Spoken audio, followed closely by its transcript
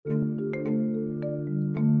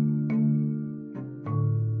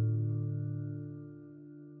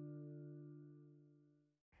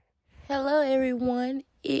Hello everyone,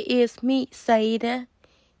 it is me, Saida,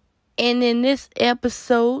 and in this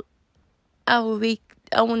episode, I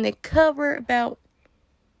want to cover about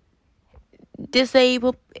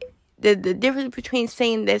disabled, the difference between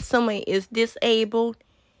saying that someone is disabled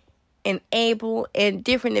and able and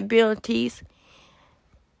different abilities.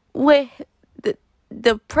 What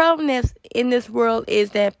the problem that's in this world is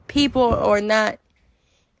that people are not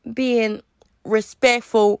being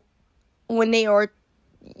respectful when they are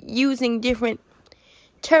using different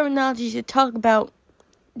terminology to talk about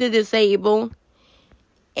the disabled,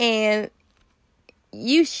 and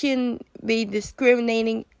you shouldn't be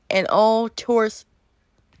discriminating at all towards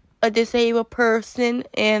a disabled person,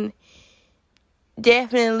 and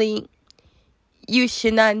definitely you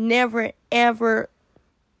should not never ever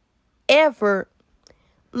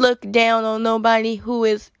look down on nobody who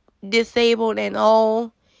is disabled at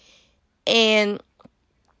all. And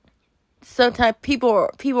sometimes people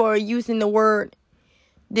are using the word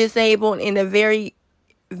disabled in a very,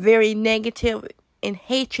 very negative and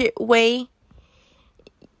hatred way.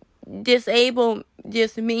 Disabled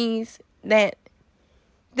just means that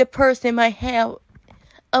the person might have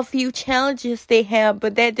a few challenges they have,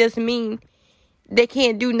 but that doesn't mean they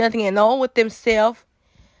can't do nothing at all with themselves.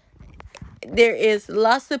 There is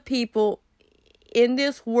lots of people in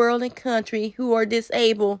this world and country who are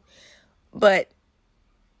disabled, but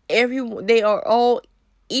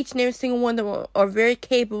each and every single one of them are very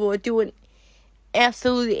capable of doing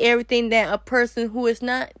absolutely everything that a person who is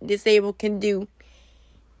not disabled can do.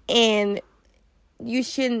 And you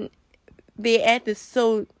shouldn't be acting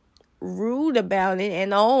so rude about it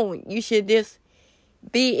and all. You should just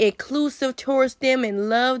be inclusive towards them and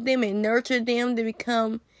love them and nurture them to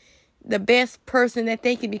become the best person that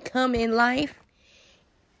they can become in life.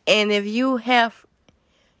 And if you have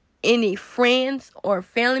any friends or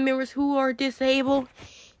family members who are disabled,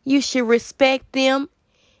 you should respect them.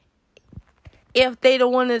 If they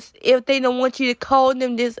don't want you to call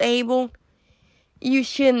them disabled, you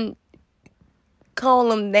shouldn't call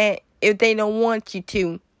them that if they don't want you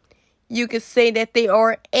to. You can say that they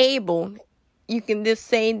are able. You can just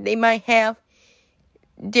say they might have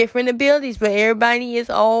different abilities, but everybody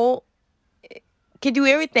can do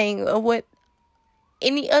everything of what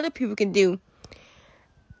any other people can do.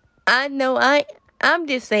 I know I'm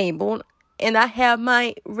disabled, and I have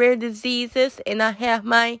my rare diseases, and I have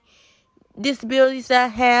my disabilities that I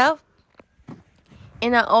have,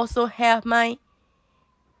 and I also have my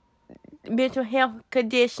mental health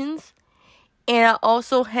conditions, and I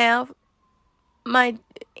also have my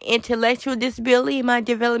intellectual disability, my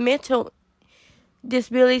developmental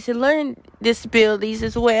disabilities, and learning disabilities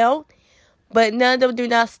as well. But none of them do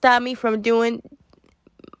not stop me from doing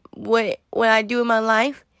what I do in my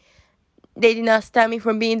life. They do not stop me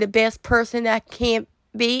from being the best person I can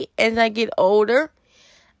be as I get older.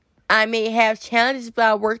 I may have challenges, but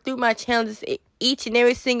I work through my challenges each and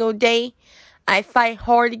every single day. I fight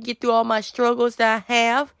hard to get through all my struggles that I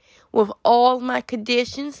have with all my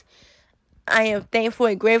conditions. I am thankful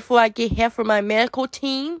and grateful I get help from my medical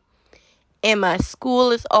team, and my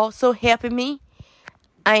school is also helping me.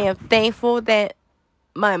 I am thankful that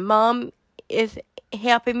my mom is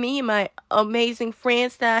helping me, my amazing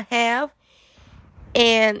friends that I have.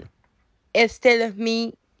 And instead of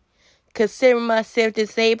me considering myself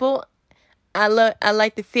disabled, I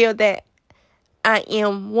like to feel that I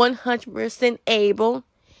am 100% able,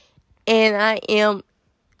 and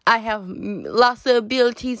I have lots of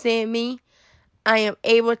abilities in me. I am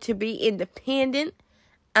able to be independent.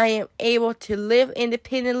 I am able to live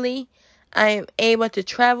independently. I am able to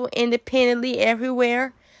travel independently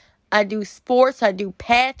everywhere. I do sports. I do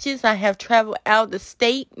patches. I have traveled out of the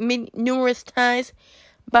state numerous times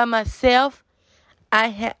by myself.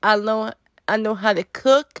 I know how to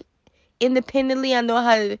cook independently. I know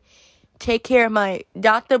how to take care of my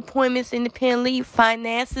doctor appointments independently,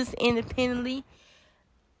 finances independently.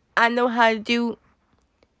 I know how to do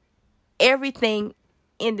everything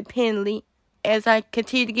independently as I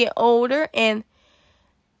continue to get older, and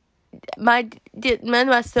none of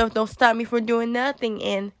my stuff don't stop me from doing nothing.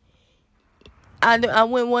 And I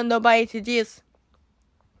wouldn't want nobody to just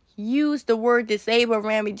use the word disabled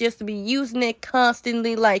around me, just to be using it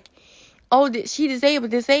constantly like, oh, she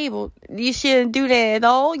disabled. You shouldn't do that at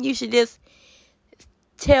all. You should just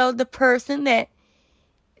tell the person that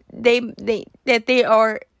they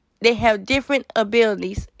have different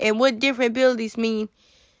abilities. And what different abilities mean,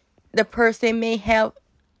 the person may have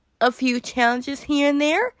a few challenges here and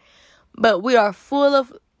there, but we are full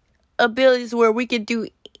of abilities where we can do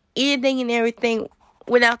anything and everything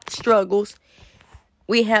without struggles.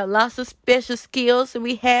 We have lots of special skills that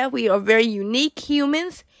we are very unique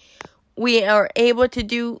humans. We are able to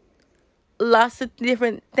do lots of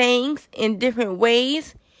different things in different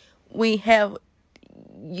ways. We have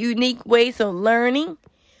unique ways of learning.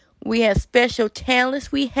 We have special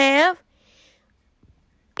talents we have.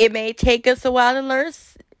 It may take us a while to learn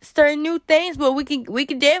certain new things, but we can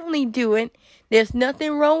definitely do it. There's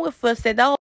nothing wrong with us at all.